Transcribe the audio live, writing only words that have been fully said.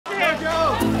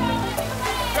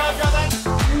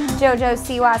JoJo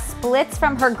Siwa splits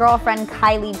from her girlfriend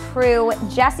Kylie Prew.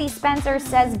 Jesse Spencer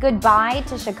says goodbye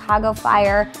to Chicago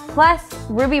Fire. Plus,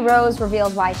 Ruby Rose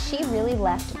reveals why she really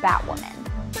left Batwoman.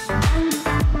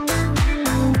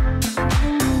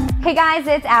 Hey guys,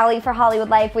 it's Allie for Hollywood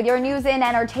Life with your news and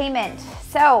entertainment.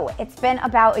 So, it's been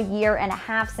about a year and a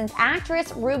half since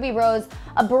actress Ruby Rose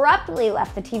abruptly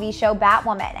left the TV show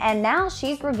Batwoman, and now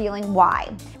she's revealing why.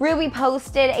 Ruby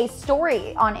posted a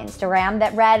story on Instagram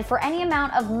that read, "For any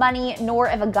amount of money nor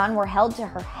if a gun were held to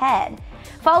her head,"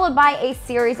 followed by a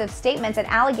series of statements and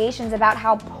allegations about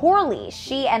how poorly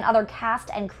she and other cast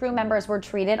and crew members were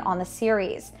treated on the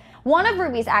series. One of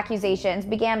Ruby's accusations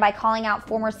began by calling out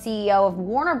former CEO of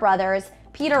Warner Brothers,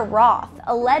 Peter Roth,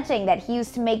 alleging that he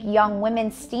used to make young women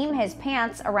steam his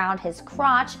pants around his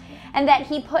crotch and that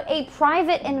he put a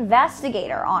private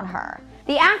investigator on her.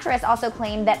 The actress also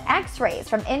claimed that x-rays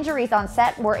from injuries on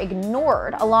set were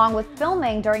ignored, along with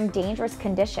filming during dangerous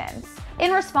conditions.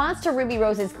 In response to Ruby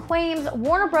Rose's claims,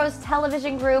 Warner Bros.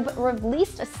 Television Group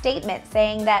released a statement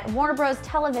saying that Warner Bros.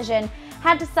 Television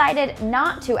had decided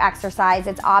not to exercise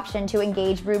its option to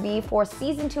engage Ruby for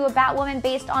season 2 of Batwoman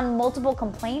based on multiple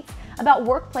complaints about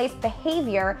workplace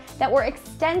behavior that were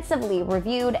extensively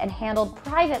reviewed and handled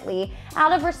privately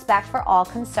out of respect for all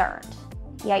concerned.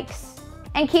 Yikes.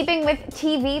 And keeping with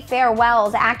TV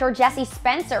farewells, actor Jesse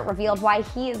Spencer revealed why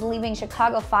he is leaving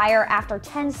Chicago Fire after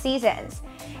 10 seasons.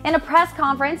 In a press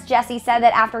conference, Jesse said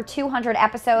that after 200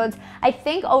 episodes, "I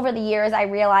think over the years I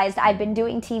realized I've been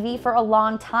doing TV for a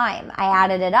long time. I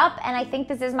added it up, and I think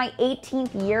this is my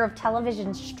 18th year of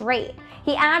television straight."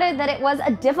 He added that it was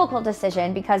a difficult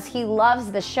decision because he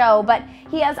loves the show, but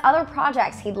he has other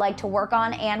projects he'd like to work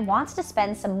on and wants to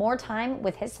spend some more time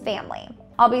with his family.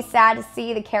 "I'll be sad to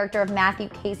see the character of Matthew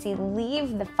Casey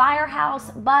leave the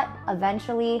firehouse, but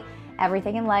eventually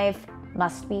everything in life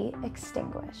must be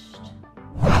extinguished."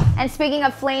 And speaking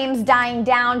of flames dying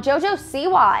down, JoJo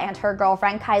Siwa and her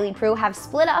girlfriend Kylie Prew have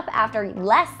split up after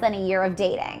less than a year of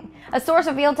dating. A source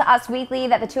revealed to Us Weekly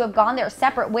that the two have gone their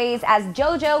separate ways as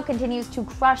JoJo continues to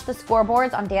crush the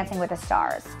scoreboards on Dancing with the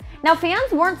Stars. Now,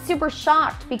 fans weren't super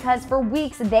shocked because for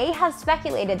weeks they have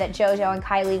speculated that JoJo and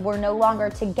Kylie were no longer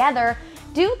together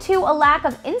due to a lack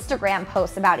of Instagram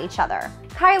posts about each other.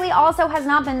 Kylie also has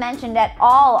not been mentioned at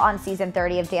all on season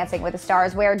 30 of Dancing with the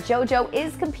Stars, where JoJo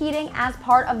is competing as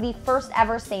part of the first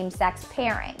ever same-sex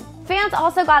pairing. Fans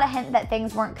also got a hint that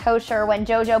things weren't kosher when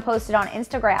JoJo posted on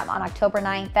Instagram on October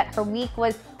 9th that her week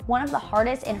was one of the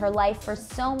hardest in her life for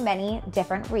so many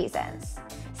different reasons.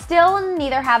 Still,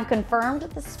 neither have confirmed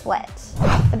the split.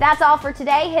 But that's all for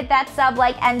today. Hit that sub,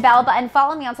 like, and bell button.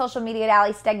 Follow me on social media at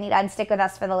AllieStegnita and stick with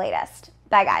us for the latest.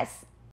 Bye, guys.